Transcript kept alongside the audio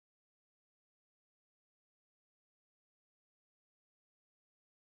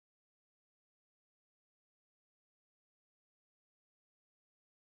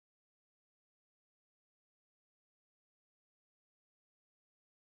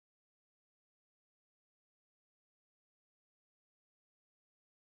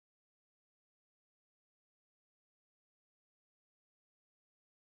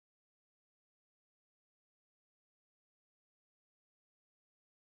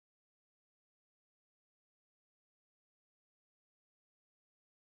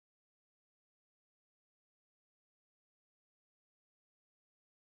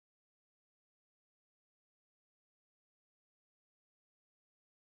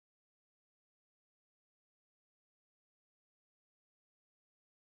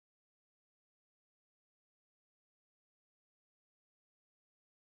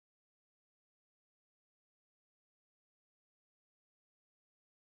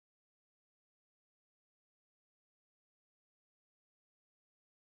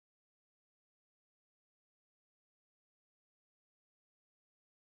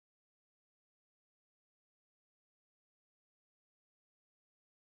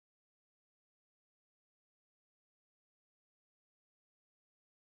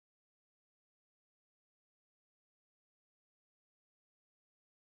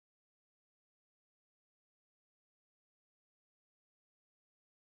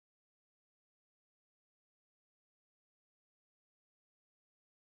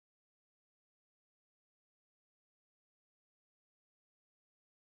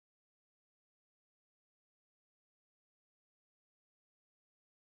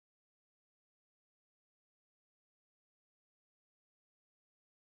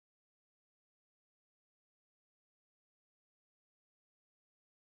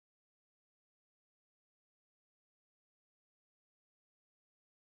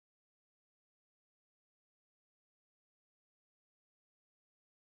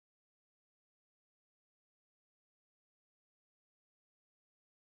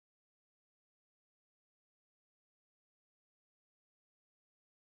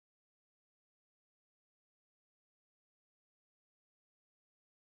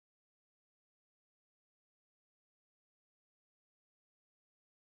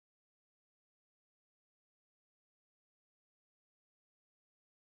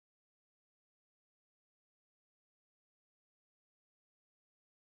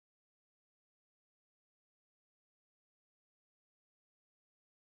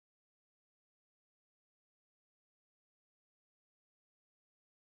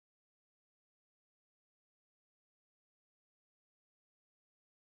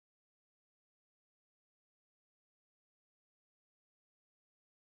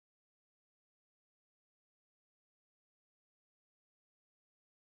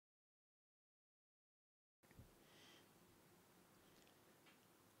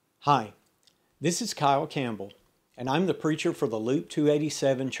Hi, this is Kyle Campbell, and I'm the preacher for the Loop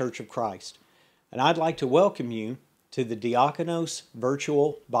 287 Church of Christ, and I'd like to welcome you to the Diakonos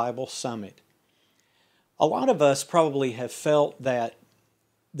Virtual Bible Summit. A lot of us probably have felt that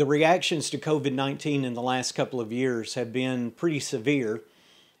the reactions to COVID-19 in the last couple of years have been pretty severe,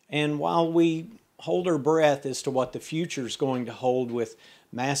 and while we hold our breath as to what the future is going to hold with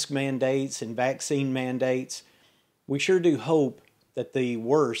mask mandates and vaccine mandates, we sure do hope that the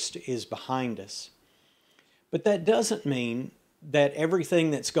worst is behind us. But that doesn't mean that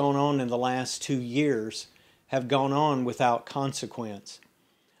everything that's gone on in the last 2 years have gone on without consequence.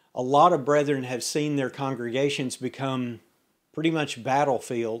 A lot of brethren have seen their congregations become pretty much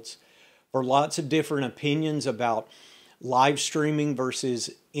battlefields for lots of different opinions about live streaming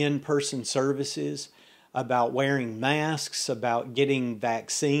versus in-person services, about wearing masks, about getting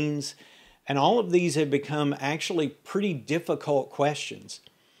vaccines, and all of these have become actually pretty difficult questions.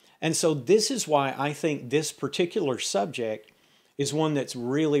 And so this is why I think this particular subject is one that's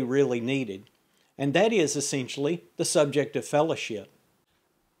really needed. And that is essentially the subject of fellowship.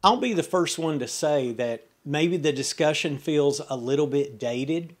 I'll be the first one to say that maybe the discussion feels a little bit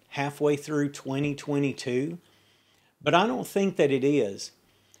dated halfway through 2022, but I don't think that it is.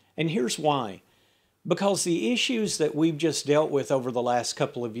 And here's why. Because the issues that we've just dealt with over the last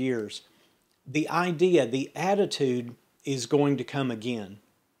couple of years, the idea, the attitude is going to come again.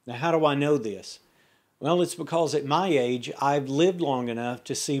 Now, how do I know this? Well, it's because at my age, I've lived long enough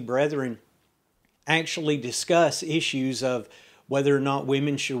to see brethren actually discuss issues of whether or not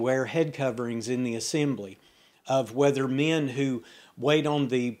women should wear head coverings in the assembly, of whether men who wait on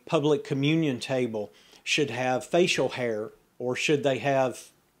the public communion table should have facial hair or should they have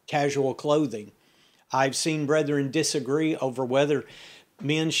casual clothing. I've seen brethren disagree over whether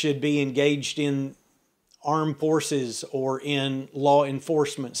men should be engaged in armed forces or in law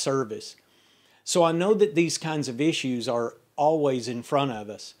enforcement service. So I know that these kinds of issues are always in front of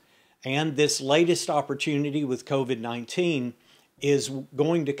us. And this latest opportunity with COVID-19 is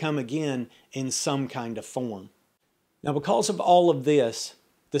going to come again in some kind of form. Now, because of all of this,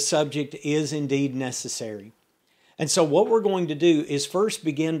 the subject is indeed necessary. And so what we're going to do is first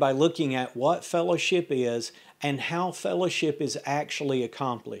begin by looking at what fellowship is and how fellowship is actually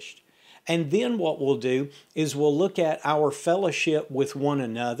accomplished. And then what we'll do is we'll look at our fellowship with one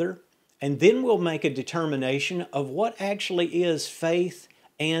another, and then we'll make a determination of what actually is faith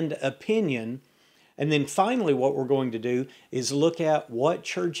and opinion. And then finally what we're going to do is look at what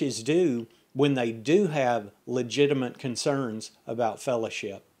churches do when they do have legitimate concerns about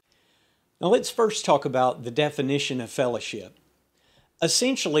fellowship. Now let's first talk about the definition of fellowship.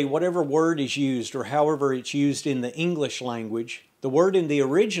 Essentially, whatever word is used or however it's used in the English language, the word in the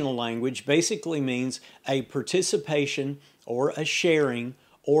original language basically means a participation or a sharing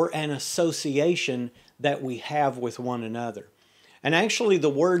or an association that we have with one another. And actually the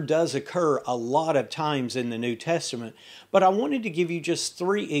word does occur a lot of times in the New Testament, but I wanted to give you just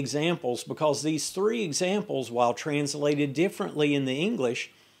 3 examples because these 3 examples, while translated differently in the English,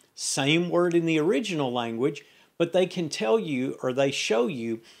 same word in the original language, but they can tell you or they show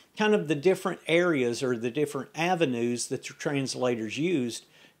you kind of the different areas or the different avenues that the translators used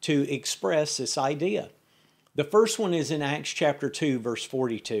to express this idea. The first one is in Acts chapter 2, verse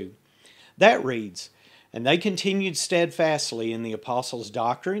 42. That reads, "And they continued steadfastly in the apostles'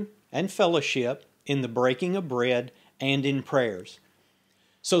 doctrine and fellowship, in the breaking of bread, and in prayers."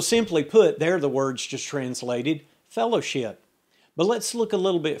 So simply put, there the words just translated fellowship. But let's look a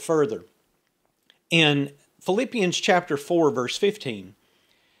little bit further. In Philippians chapter 4, verse 15,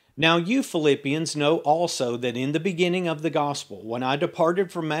 "Now you Philippians know also that in the beginning of the gospel, when I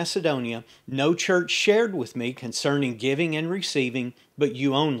departed from Macedonia, no church shared with me concerning giving and receiving, but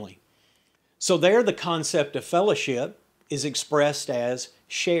you only." So there the concept of fellowship is expressed as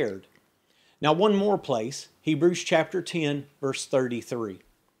shared. Now one more place, Hebrews chapter 10, verse 33.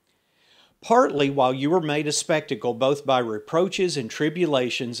 "Partly while you were made a spectacle both by reproaches and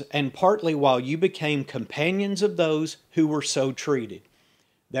tribulations, and partly while you became companions of those who were so treated."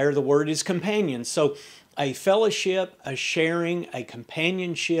 There the word is companions. So a fellowship, a sharing, a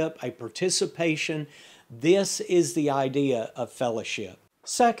companionship, a participation, this is the idea of fellowship.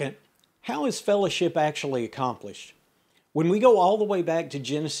 Second, how is fellowship actually accomplished? When we go all the way back to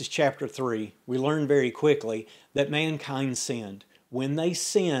Genesis chapter 3, we learn very quickly that mankind sinned. When they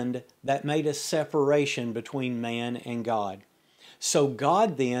sinned, that made a separation between man and God. So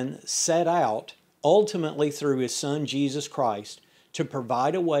God then set out, ultimately through His Son Jesus Christ, to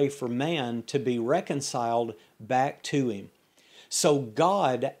provide a way for man to be reconciled back to Him. So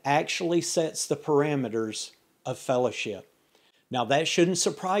God actually sets the parameters of fellowship. Now that shouldn't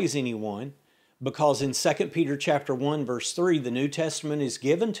surprise anyone, because in 2 Peter chapter 1 verse 3, the New Testament is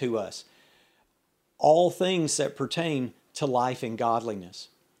given to us all things that pertain to life and godliness.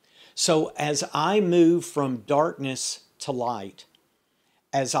 So as I move from darkness to light,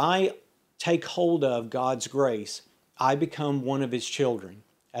 as I take hold of God's grace, I become one of His children.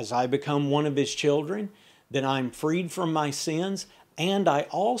 As I become one of His children, then I'm freed from my sins, and I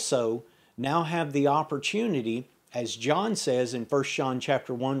also now have the opportunity, as John says in 1 John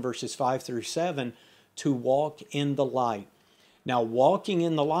chapter 1 verses 5 through 7, to walk in the light. Now, walking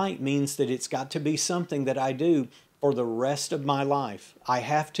in the light means that it's got to be something that I do for the rest of my life. I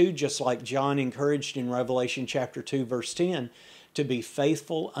have to, just like John encouraged in Revelation chapter 2 verse 10, to be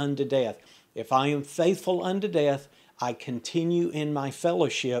faithful unto death. If I am faithful unto death, I continue in my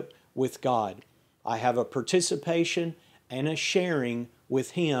fellowship with God. I have a participation and a sharing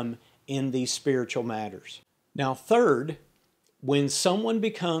with Him in these spiritual matters. Now, third, when someone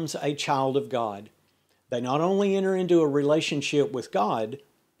becomes a child of God, they not only enter into a relationship with God,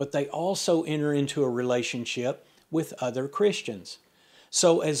 but they also enter into a relationship with other Christians.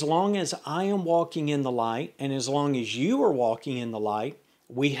 So as long as I am walking in the light, and as long as you are walking in the light,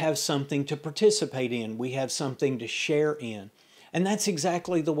 we have something to participate in. We have something to share in. And that's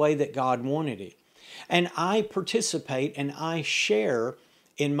exactly the way that God wanted it. And I participate and I share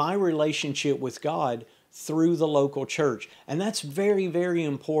in my relationship with God through the local church. And that's very, very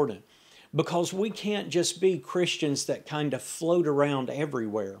important, because we can't just be Christians that kind of float around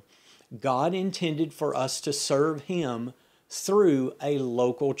everywhere. God intended for us to serve Him through a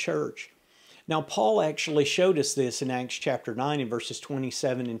local church. Now, Paul actually showed us this in Acts chapter 9 in verses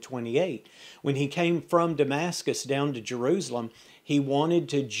 27 and 28. When he came from Damascus down to Jerusalem, he wanted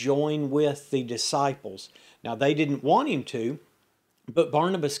to join with the disciples. Now, they didn't want him to, but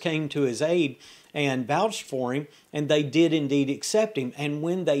Barnabas came to his aid and vouched for him, and they did indeed accept him. And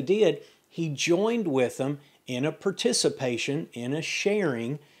when they did, he joined with them in a participation, in a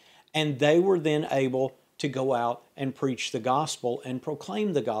sharing, and they were then able to go out and preach the gospel and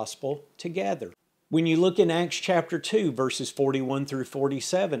proclaim the gospel together. When you look in Acts chapter 2, verses 41 through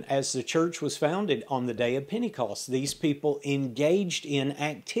 47, as the church was founded on the day of Pentecost, these people engaged in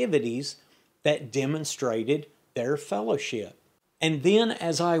activities that demonstrated their fellowship. And then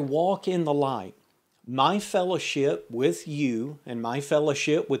as I walk in the light, my fellowship with you and my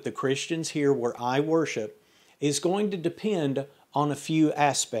fellowship with the Christians here where I worship is going to depend on a few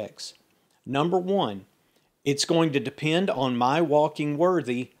aspects. Number one, it's going to depend on my walking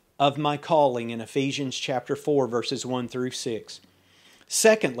worthy of my calling in Ephesians chapter 4, verses 1 through 6.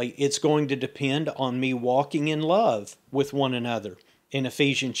 Secondly, it's going to depend on me walking in love with one another in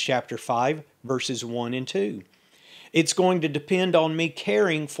Ephesians chapter 5, verses 1 and 2. It's going to depend on me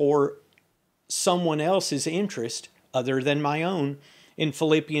caring for someone else's interest other than my own in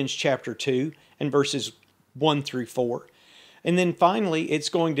Philippians chapter 2 and verses 1 through 4. And then finally, it's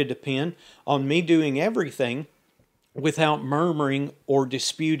going to depend on me doing everything without murmuring or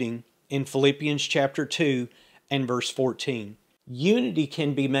disputing in Philippians chapter 2 and verse 14. Unity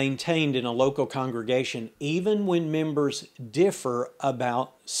can be maintained in a local congregation even when members differ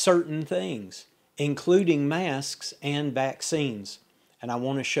about certain things, including masks and vaccines. And I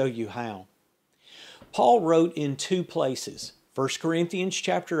want to show you how. Paul wrote in two places, 1 Corinthians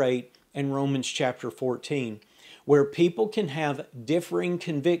chapter 8 and Romans chapter 14, where people can have differing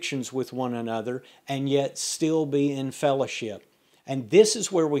convictions with one another and yet still be in fellowship. And this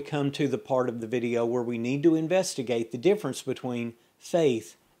is where we come to the part of the video where we need to investigate the difference between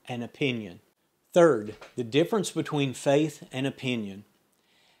faith and opinion. Third, the difference between faith and opinion.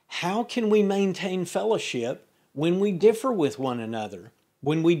 How can we maintain fellowship when we differ with one another?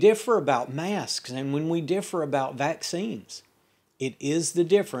 When we differ about masks and when we differ about vaccines? It is the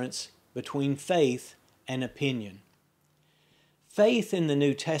difference between faith and opinion. Faith in the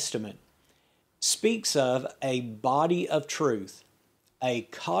New Testament speaks of a body of truth, a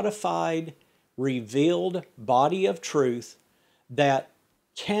codified, revealed body of truth that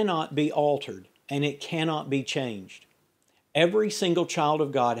cannot be altered and it cannot be changed. Every single child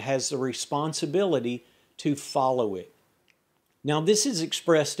of God has the responsibility to follow it. Now, this is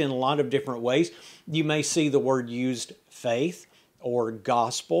expressed in a lot of different ways. You may see the word used faith or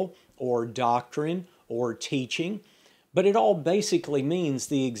gospel or doctrine or teaching, but it all basically means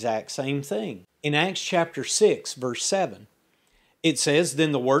the exact same thing. In Acts chapter 6, verse 7, it says,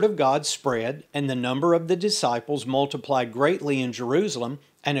 "Then the word of God spread, and the number of the disciples multiplied greatly in Jerusalem,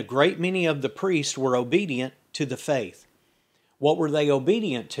 and a great many of the priests were obedient to the faith." What were they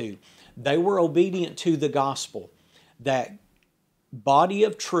obedient to? They were obedient to the gospel, that body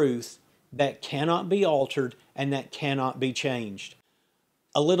of truth that cannot be altered and that cannot be changed.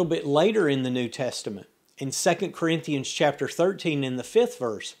 A little bit later in the New Testament, in 2 Corinthians chapter 13 in the 5th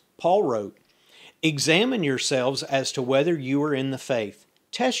verse, Paul wrote, "Examine yourselves as to whether you are in the faith.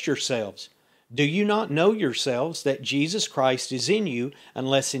 Test yourselves. Do you not know yourselves that Jesus Christ is in you,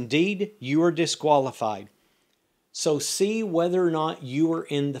 unless indeed you are disqualified?" So see whether or not you are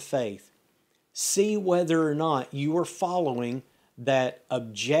in the faith. See whether or not you are following that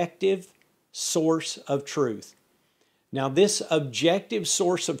objective source of truth. Now, this objective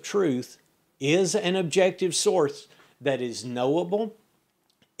source of truth is an objective source that is knowable,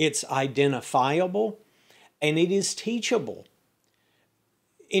 it's identifiable, and it is teachable.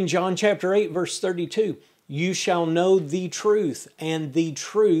 In John chapter 8, verse 32, "You shall know the truth, and the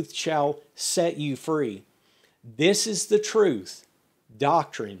truth shall set you free." This is the truth,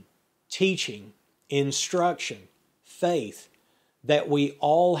 doctrine, teaching, instruction, faith, that we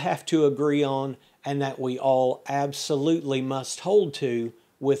all have to agree on and that we all absolutely must hold to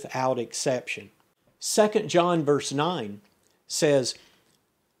without exception. 2 John verse 9 says,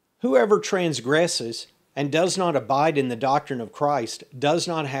 "Whoever transgresses and does not abide in the doctrine of Christ does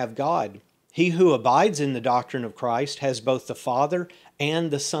not have God. He who abides in the doctrine of Christ has both the Father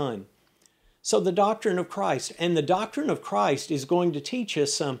and the Son." So the doctrine of Christ, and the doctrine of Christ is going to teach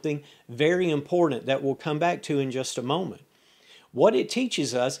us something very important that we'll come back to in just a moment. What it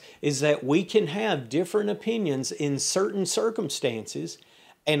teaches us is that we can have different opinions in certain circumstances,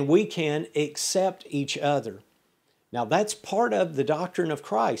 and we can accept each other. Now that's part of the doctrine of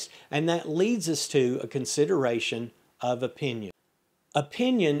Christ, and that leads us to a consideration of opinion.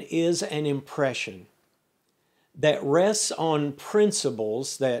 Opinion is an impression that rests on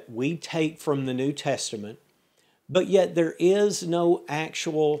principles that we take from the New Testament, but yet there is no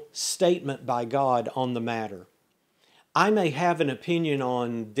actual statement by God on the matter. I may have an opinion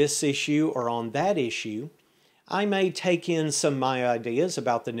on this issue or on that issue. I may take in some of my ideas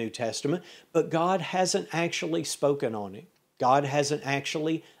about the New Testament, but God hasn't actually spoken on it. God hasn't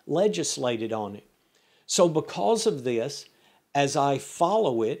actually legislated on it. So because of this, as I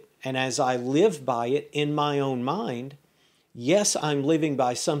follow it and as I live by it in my own mind, yes, I'm living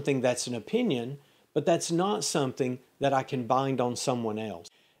by something that's an opinion, but that's not something that I can bind on someone else.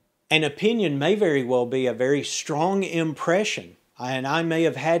 An opinion may very well be a very strong impression, and I may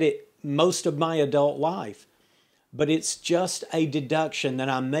have had it most of my adult life, but it's just a deduction that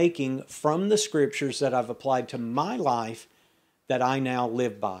I'm making from the scriptures that I've applied to my life that I now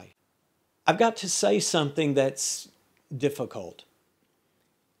live by. I've got to say something that's difficult,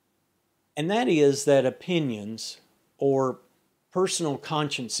 and that is that opinions or personal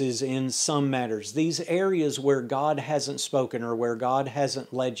consciences in some matters, these areas where God hasn't spoken or where God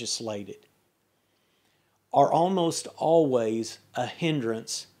hasn't legislated, are almost always a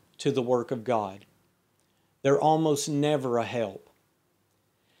hindrance to the work of God. They're almost never a help.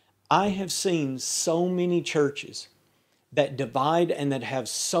 I have seen so many churches that divide and that have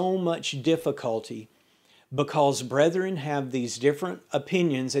so much difficulty because brethren have these different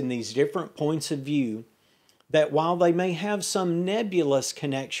opinions and these different points of view, that while they may have some nebulous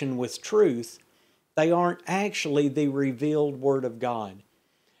connection with truth, they aren't actually the revealed Word of God.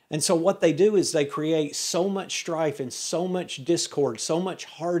 And so what they do is they create so much strife and so much discord, so much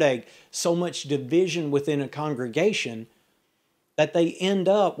heartache, so much division within a congregation that they end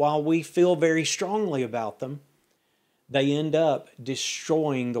up, while we feel very strongly about them, they end up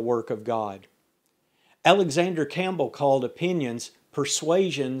destroying the work of God. Alexander Campbell called opinions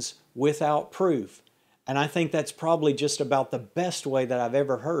persuasions without proof. And I think that's probably just about the best way that I've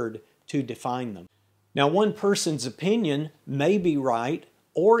ever heard to define them. Now, one person's opinion may be right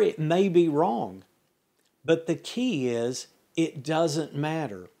or it may be wrong. But the key is it doesn't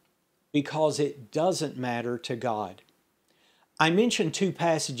matter, because it doesn't matter to God. I mentioned two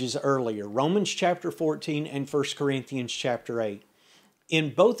passages earlier, Romans chapter 14 and 1 Corinthians chapter 8.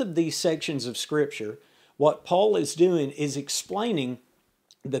 In both of these sections of Scripture, what Paul is doing is explaining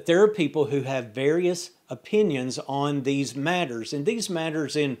that there are people who have various opinions on these matters. And these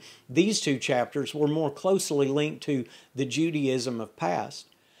matters in these two chapters were more closely linked to the Judaism of past.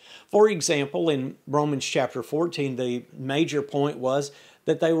 For example, in Romans chapter 14, the major point was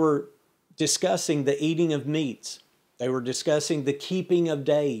that they were discussing the eating of meats. They were discussing the keeping of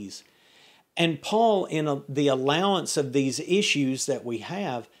days. And Paul, in the allowance of these issues that we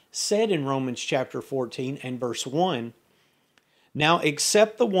have, said in Romans chapter 14 and verse 1, "Now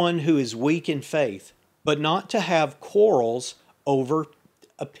accept the one who is weak in faith, but not to have quarrels over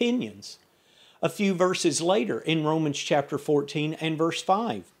opinions." A few verses later in Romans chapter 14 and verse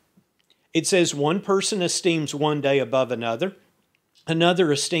 5, it says, "One person esteems one day above another,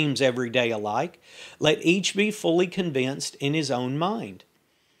 Another esteems every day alike. Let each be fully convinced in his own mind.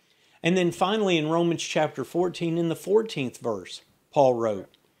 And then finally in Romans chapter 14, in the 14th verse, Paul wrote,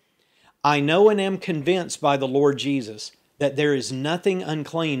 I know and am convinced by the Lord Jesus that there is nothing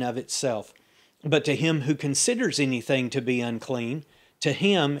unclean of itself, but to him who considers anything to be unclean, to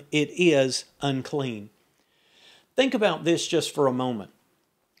him it is unclean. Think about this just for a moment.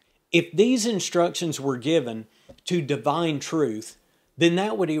 If these instructions were given to divine truth, then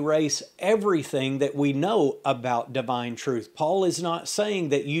that would erase everything that we know about divine truth. Paul is not saying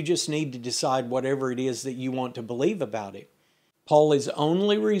that you just need to decide whatever it is that you want to believe about it. Paul is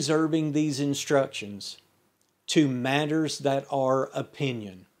only reserving these instructions to matters that are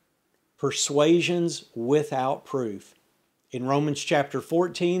opinion, persuasions without proof. In Romans chapter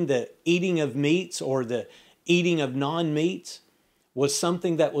 14, the eating of meats or the eating of non-meats was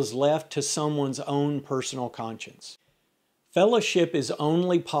something that was left to someone's own personal conscience. Fellowship is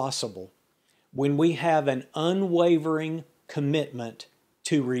only possible when we have an unwavering commitment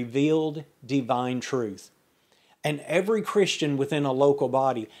to revealed divine truth. And every Christian within a local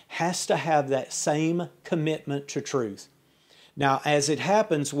body has to have that same commitment to truth. Now, as it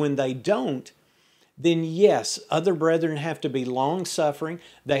happens, when they don't, then yes, other brethren have to be long-suffering.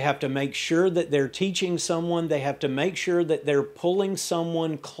 They have to make sure that they're teaching someone. They have to make sure that they're pulling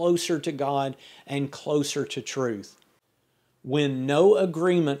someone closer to God and closer to truth. When no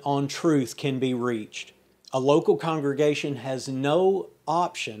agreement on truth can be reached, a local congregation has no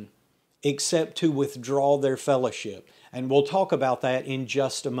option except to withdraw their fellowship. And we'll talk about that in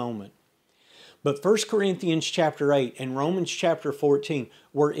just a moment. But 1 Corinthians chapter 8 and Romans chapter 14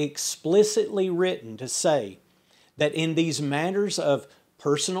 were explicitly written to say that in these matters of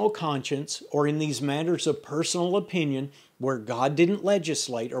personal conscience or in these matters of personal opinion where God didn't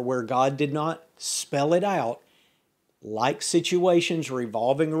legislate or where God did not spell it out, like situations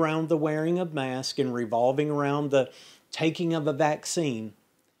revolving around the wearing of masks and revolving around the taking of a vaccine,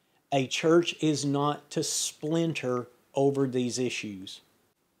 a church is not to splinter over these issues.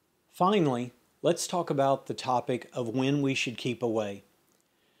 Finally, let's talk about the topic of when we should keep away.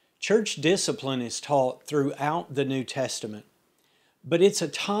 Church discipline is taught throughout the New Testament, but it's a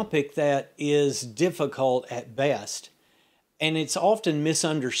topic that is difficult at best, and it's often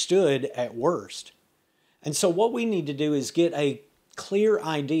misunderstood at worst. And so what we need to do is get a clear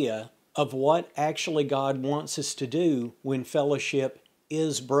idea of what actually God wants us to do when fellowship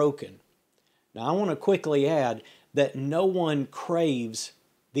is broken. Now, I want to quickly add that no one craves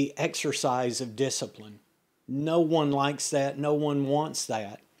the exercise of discipline. No one likes that. No one wants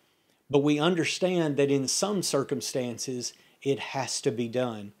that. But we understand that in some circumstances, it has to be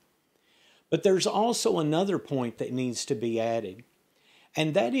done. But there's also another point that needs to be added.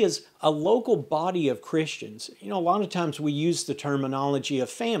 And that is a local body of Christians. You know, a lot of times we use the terminology of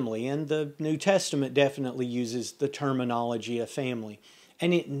family, and the New Testament definitely uses the terminology of family.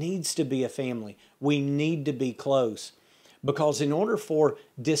 And it needs to be a family. We need to be close. Because in order for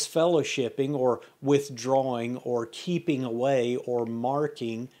disfellowshipping or withdrawing or keeping away or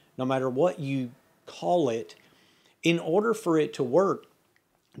marking, no matter what you call it, in order for it to work,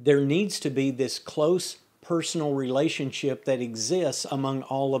 there needs to be this close personal relationship that exists among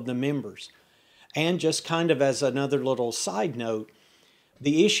all of the members. And just kind of as another little side note,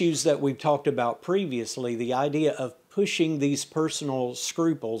 the issues that we've talked about previously, the idea of pushing these personal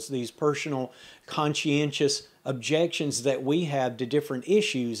scruples, these personal conscientious objections that we have to different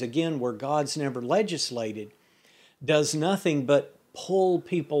issues, again, where God's never legislated, does nothing but pull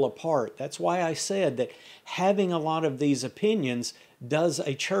people apart. That's why I said that having a lot of these opinions does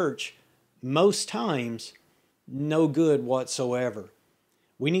a church, most times, no good whatsoever.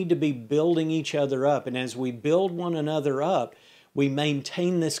 We need to be building each other up, and as we build one another up, we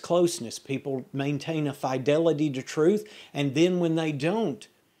maintain this closeness. People maintain a fidelity to truth, and then when they don't,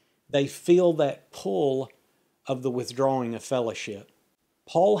 they feel that pull of the withdrawing of fellowship.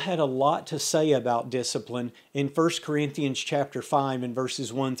 Paul had a lot to say about discipline in 1 Corinthians chapter 5 and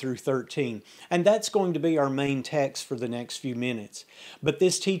verses 1 through 13. And that's going to be our main text for the next few minutes. But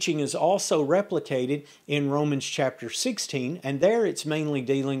this teaching is also replicated in Romans chapter 16, and there it's mainly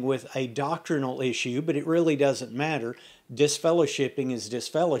dealing with a doctrinal issue, but it really doesn't matter. Disfellowshipping is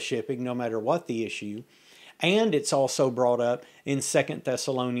disfellowshipping no matter what the issue. And it's also brought up in 2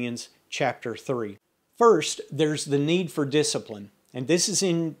 Thessalonians chapter 3. First, there's the need for discipline. And this is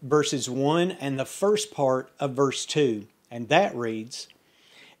in verses 1 and the first part of verse 2. And that reads,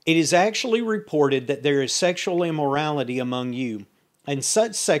 "It is actually reported that there is sexual immorality among you, and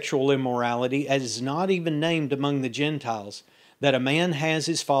such sexual immorality as is not even named among the Gentiles, that a man has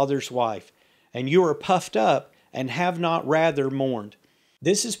his father's wife, and you are puffed up and have not rather mourned.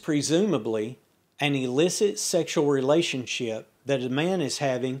 This is presumably an illicit sexual relationship that a man is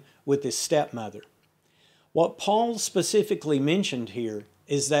having with his stepmother. What Paul specifically mentioned here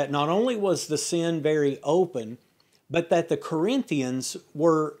is that not only was the sin very open, but that the Corinthians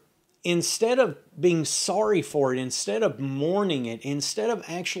were, instead of being sorry for it, instead of mourning it, instead of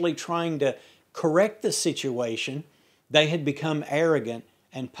actually trying to correct the situation, they had become arrogant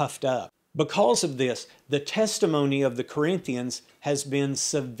and puffed up. Because of this, the testimony of the Corinthians has been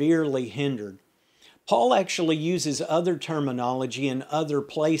severely hindered. Paul actually uses other terminology in other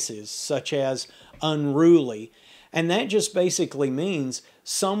places, such as unruly, and that just basically means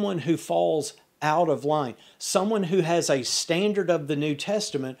someone who falls out of line, someone who has a standard of the New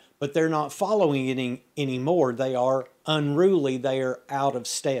Testament, but they're not following it anymore. They are unruly, they are out of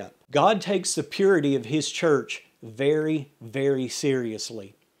step. God takes the purity of His church very, very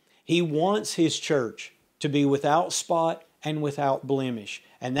seriously. He wants His church to be without spot and without blemish.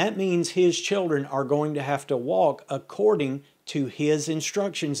 And that means His children are going to have to walk according to His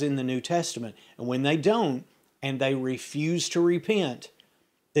instructions in the New Testament. And when they don't, and they refuse to repent,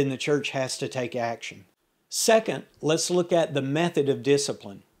 then the church has to take action. Second, let's look at the method of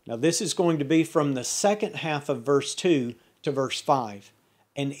discipline. Now this is going to be from the second half of verse 2 to verse 5.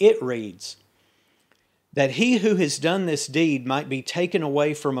 And it reads, "That he who has done this deed might be taken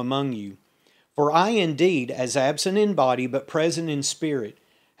away from among you. For I indeed, as absent in body but present in spirit,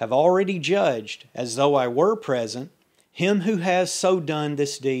 have already judged, as though I were present, him who has so done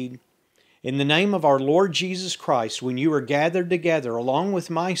this deed. In the name of our Lord Jesus Christ, when you are gathered together along with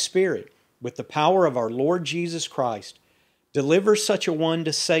my spirit, with the power of our Lord Jesus Christ, deliver such a one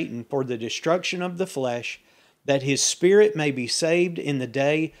to Satan for the destruction of the flesh, that his spirit may be saved in the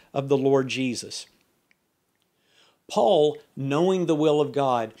day of the Lord Jesus." Paul, knowing the will of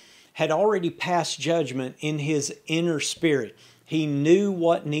God, had already passed judgment in his inner spirit. He knew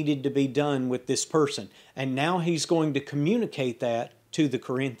what needed to be done with this person, and now he's going to communicate that to the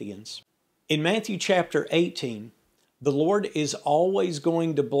Corinthians. In Matthew chapter 18, the Lord is always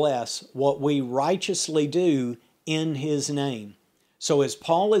going to bless what we righteously do in His name. So as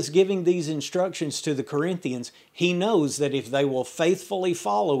Paul is giving these instructions to the Corinthians, he knows that if they will faithfully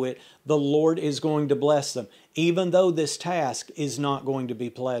follow it, the Lord is going to bless them, even though this task is not going to be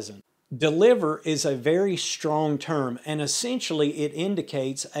pleasant. Deliver is a very strong term, and essentially it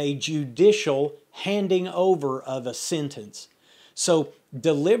indicates a judicial handing over of a sentence. So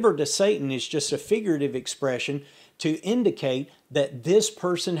deliver to Satan is just a figurative expression to indicate that this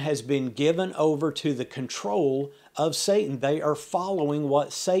person has been given over to the control of Satan. They are following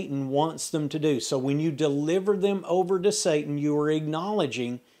what Satan wants them to do. So when you deliver them over to Satan, you are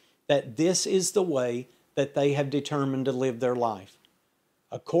acknowledging that this is the way that they have determined to live their life,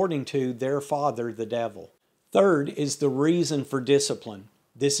 according to their father, the devil. Third is the reason for discipline.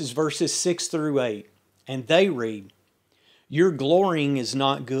 This is verses 6 through 8. And they read, "Your glorying is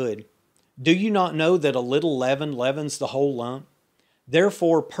not good. Do you not know that a little leaven leavens the whole lump?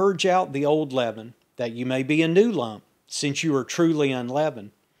 Therefore purge out the old leaven, that you may be a new lump, since you are truly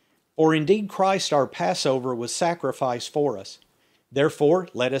unleavened. For indeed Christ our Passover was sacrificed for us. Therefore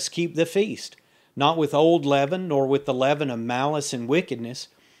let us keep the feast, not with old leaven, nor with the leaven of malice and wickedness,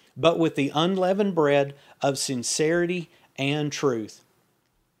 but with the unleavened bread of sincerity and truth."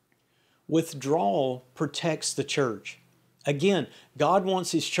 Withdrawal protects the church. Again, God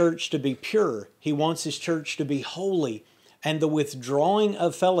wants His church to be pure. He wants His church to be holy. And the withdrawing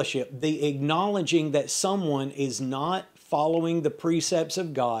of fellowship, the acknowledging that someone is not following the precepts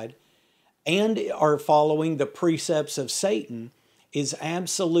of God and are following the precepts of Satan, is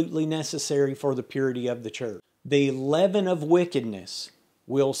absolutely necessary for the purity of the church. The leaven of wickedness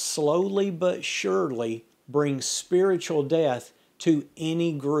will slowly but surely bring spiritual death to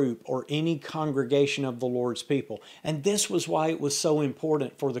any group or any congregation of the Lord's people. And this was why it was so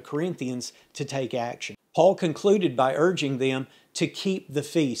important for the Corinthians to take action. Paul concluded by urging them to keep the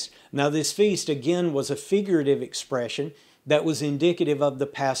feast. Now this feast again was a figurative expression that was indicative of the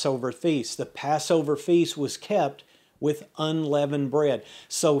Passover feast. The Passover feast was kept with unleavened bread.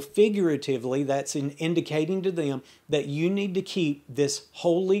 So figuratively, that's indicating to them that you need to keep this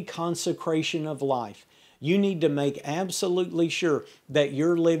holy consecration of life. You need to make absolutely sure that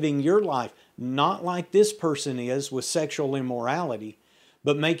you're living your life not like this person is with sexual immorality,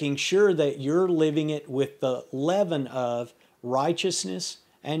 but making sure that you're living it with the leaven of righteousness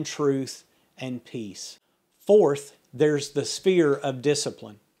and truth and peace. Fourth, there's the sphere of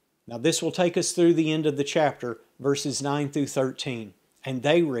discipline. Now this will take us through the end of the chapter, verses 9 through 13. And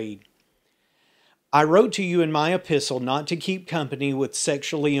they read, "I wrote to you in my epistle not to keep company with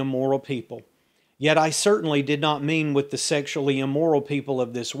sexually immoral people. Yet I certainly did not mean with the sexually immoral people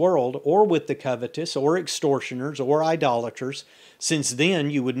of this world, or with the covetous, or extortioners, or idolaters, since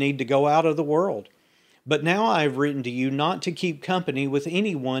then you would need to go out of the world. But now I have written to you not to keep company with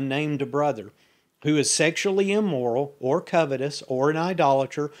anyone named a brother, who is sexually immoral, or covetous, or an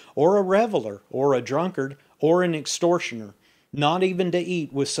idolater, or a reveler, or a drunkard, or an extortioner, not even to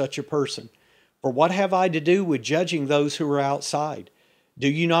eat with such a person. For what have I to do with judging those who are outside? Do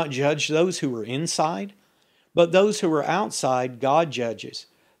you not judge those who are inside? But those who are outside God judges.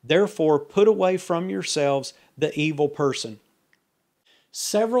 Therefore put away from yourselves the evil person.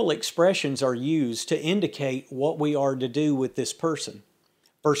 Several expressions are used to indicate what we are to do with this person.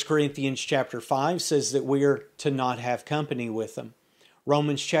 1 Corinthians chapter 5 says that we are to not have company with them.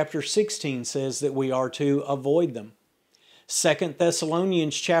 Romans chapter 16 says that we are to avoid them. 2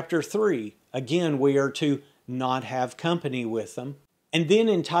 Thessalonians chapter 3, again, we are to not have company with them. And then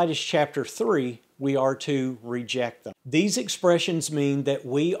in Titus chapter 3, we are to reject them. These expressions mean that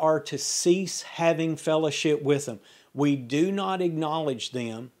we are to cease having fellowship with them. We do not acknowledge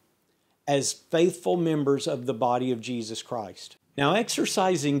them as faithful members of the body of Jesus Christ. Now,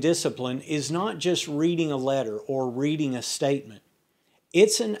 exercising discipline is not just reading a letter or reading a statement.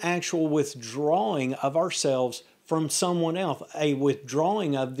 It's an actual withdrawing of ourselves from someone else, a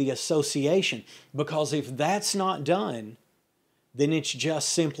withdrawing of the association. Because if that's not done, then it's just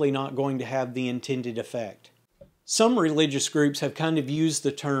simply not going to have the intended effect. Some religious groups have kind of used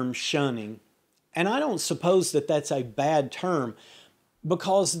the term shunning, and I don't suppose that that's a bad term,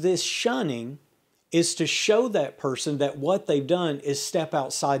 because this shunning is to show that person that what they've done is step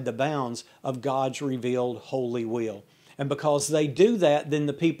outside the bounds of God's revealed holy will. And because they do that, then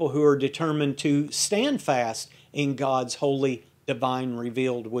the people who are determined to stand fast in God's holy, divine,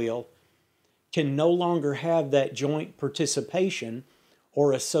 revealed will can no longer have that joint participation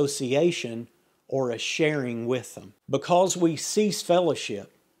or association or a sharing with them. Because we cease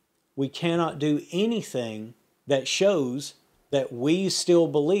fellowship, we cannot do anything that shows that we still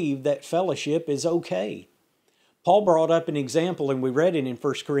believe that fellowship is okay. Paul brought up an example, and we read it in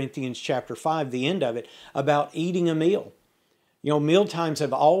 1 Corinthians chapter 5, the end of it, about eating a meal. You know, meal times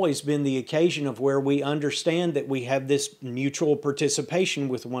have always been the occasion of where we understand that we have this mutual participation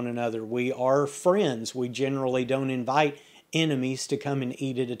with one another. We are friends. We generally don't invite enemies to come and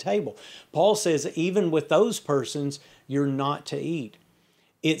eat at a table. Paul says even with those persons, you're not to eat.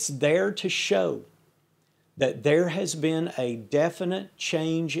 It's there to show that there has been a definite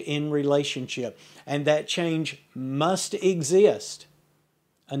change in relationship, and that change must exist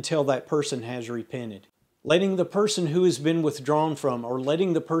until that person has repented. Letting the person who has been withdrawn from, or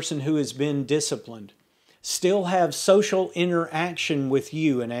letting the person who has been disciplined, still have social interaction with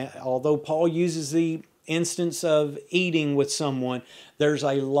you. And although Paul uses the instance of eating with someone, there's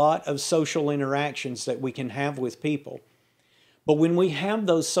a lot of social interactions that we can have with people. But when we have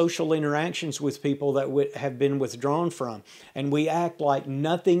those social interactions with people that have been withdrawn from, and we act like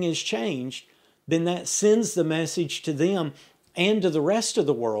nothing has changed, then that sends the message to them and to the rest of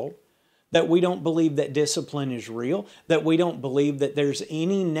the world that we don't believe that discipline is real, that we don't believe that there's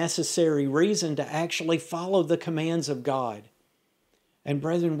any necessary reason to actually follow the commands of God. And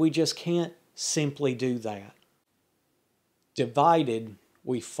brethren, we just can't simply do that. Divided,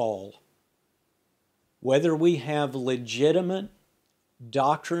 we fall. Whether we have legitimate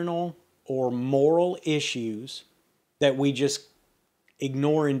doctrinal or moral issues that we just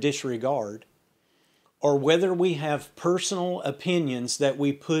ignore and disregard, or whether we have personal opinions that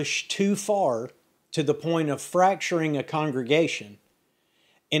we push too far to the point of fracturing a congregation,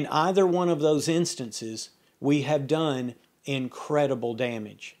 in either one of those instances, we have done incredible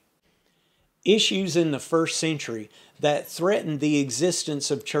damage. Issues in the first century that threatened the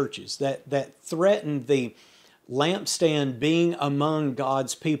existence of churches, that threatened the lampstand being among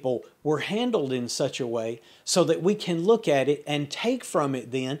God's people, were handled in such a way so that we can look at it and take from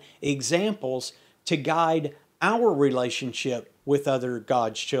it then examples to guide our relationship with other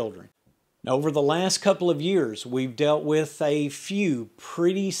God's children. Now, over the last couple of years, we've dealt with a few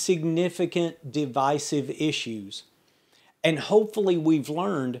pretty significant divisive issues. And hopefully we've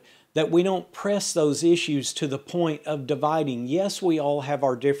learned that we don't press those issues to the point of dividing. Yes, we all have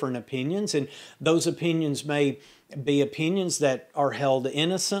our different opinions, and those opinions may be opinions that are held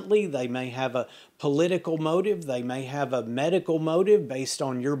innocently. They may have a political motive. They may have a medical motive based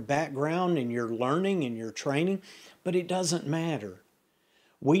on your background and your learning and your training, but it doesn't matter.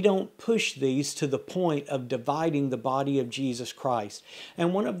 We don't push these to the point of dividing the body of Jesus Christ.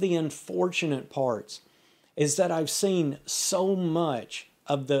 And one of the unfortunate parts is that I've seen so much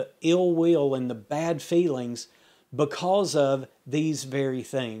of the ill will and the bad feelings because of these very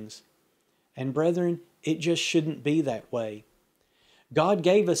things. And brethren, it just shouldn't be that way. God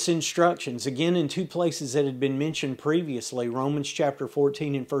gave us instructions, again in two places that had been mentioned previously, Romans chapter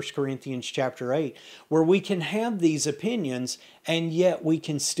 14 and 1 Corinthians chapter 8, where we can have these opinions and yet we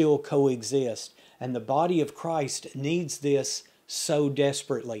can still coexist. And the body of Christ needs this so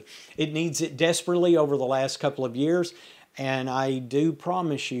desperately. It needs it desperately over the last couple of years, and I do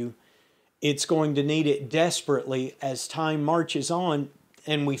promise you it's going to need it desperately as time marches on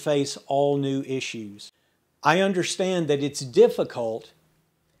and we face all new issues. I understand that it's difficult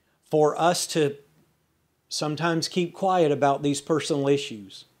for us to sometimes keep quiet about these personal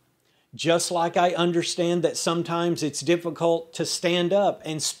issues. Just like I understand that sometimes it's difficult to stand up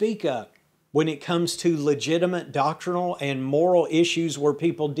and speak up when it comes to legitimate doctrinal and moral issues where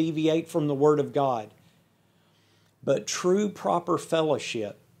people deviate from the Word of God. But true proper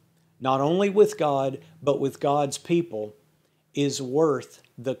fellowship, not only with God, but with God's people, is worth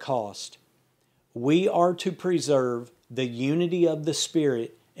the cost. We are to preserve the unity of the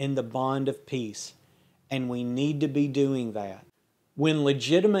Spirit in the bond of peace, and we need to be doing that. When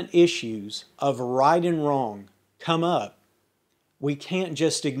legitimate issues of right and wrong come up, we can't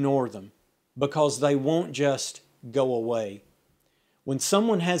just ignore them because they won't just go away. When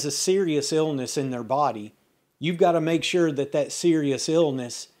someone has a serious illness in their body, you've got to make sure that that serious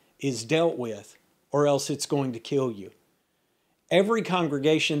illness is dealt with, or else it's going to kill you. Every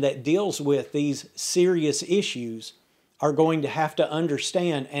congregation that deals with these serious issues are going to have to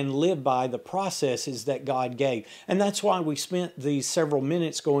understand and live by the processes that God gave. And that's why we spent these several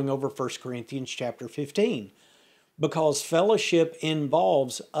minutes going over 1 Corinthians chapter 15. Because fellowship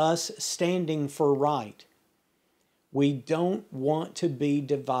involves us standing for right. We don't want to be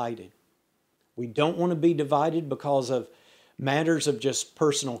divided. We don't want to be divided because of matters of just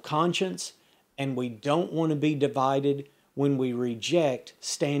personal conscience, and we don't want to be divided when we reject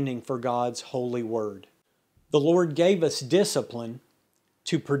standing for God's holy word. The Lord gave us discipline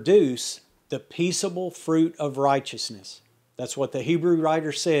to produce the peaceable fruit of righteousness. That's what the Hebrew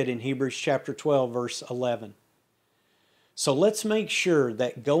writer said in Hebrews chapter 12, verse 11. So let's make sure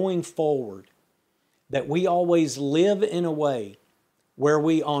that going forward, that we always live in a way where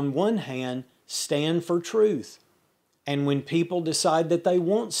we, on one hand, stand for truth. And when people decide that they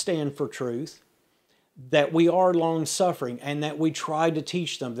won't stand for truth, that we are long-suffering and that we try to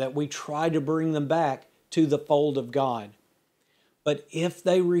teach them, that we try to bring them back to the fold of God. But if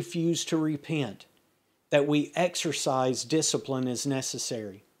they refuse to repent, that we exercise discipline as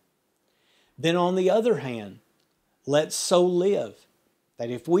necessary. Then on the other hand, let's so live that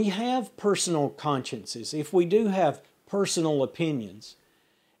if we have personal consciences, if we do have personal opinions,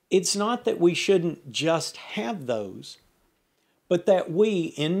 it's not that we shouldn't just have those, but that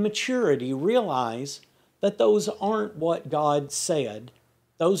we in maturity realize that those aren't what God said.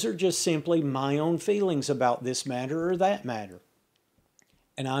 Those are just simply my own feelings about this matter or that matter.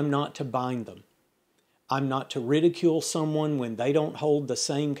 And I'm not to bind them. I'm not to ridicule someone when they don't hold the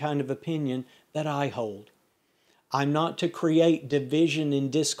same kind of opinion that I hold. I'm not to create division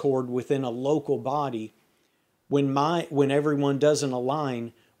and discord within a local body when everyone doesn't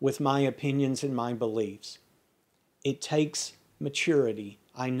align with my opinions and my beliefs. It takes maturity,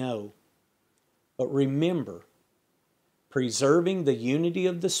 I know. But remember, preserving the unity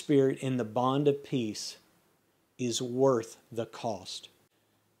of the Spirit in the bond of peace is worth the cost.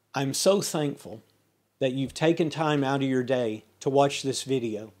 I'm so thankful that you've taken time out of your day to watch this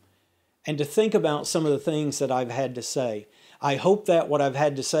video and to think about some of the things that I've had to say. I hope that what I've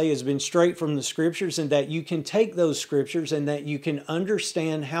had to say has been straight from the Scriptures and that you can take those Scriptures and that you can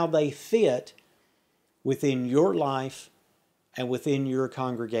understand how they fit within your life and within your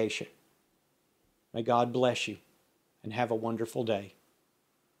congregation. May God bless you and have a wonderful day.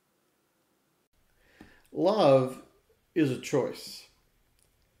 Love is a choice.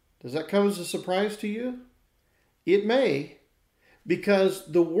 Does that come as a surprise to you? It may,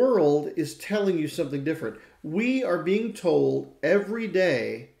 because the world is telling you something different. We are being told every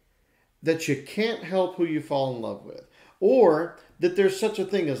day that you can't help who you fall in love with, or that there's such a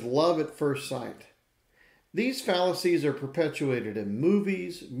thing as love at first sight. These fallacies are perpetuated in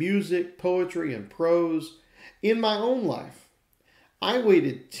movies, music, poetry, and prose. In my own life, I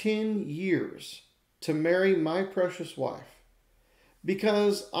waited 10 years to marry my precious wife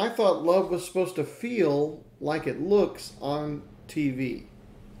because I thought love was supposed to feel like it looks on TV.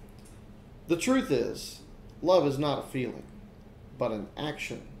 The truth is, love is not a feeling, but an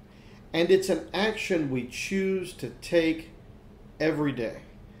action. And it's an action we choose to take every day.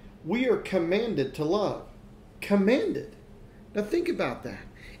 We are commanded to love. Commanded. Now think about that.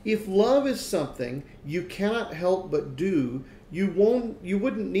 If love is something you cannot help but do you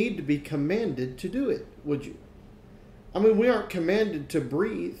wouldn't need to be commanded to do it, would you? I mean, we aren't commanded to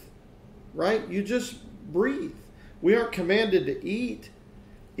breathe, right? You just breathe. We aren't commanded to eat.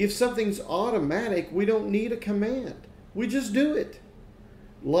 If something's automatic, we don't need a command. We just do it.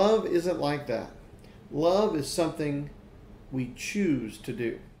 Love isn't like that. Love is something we choose to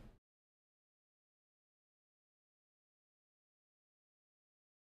do.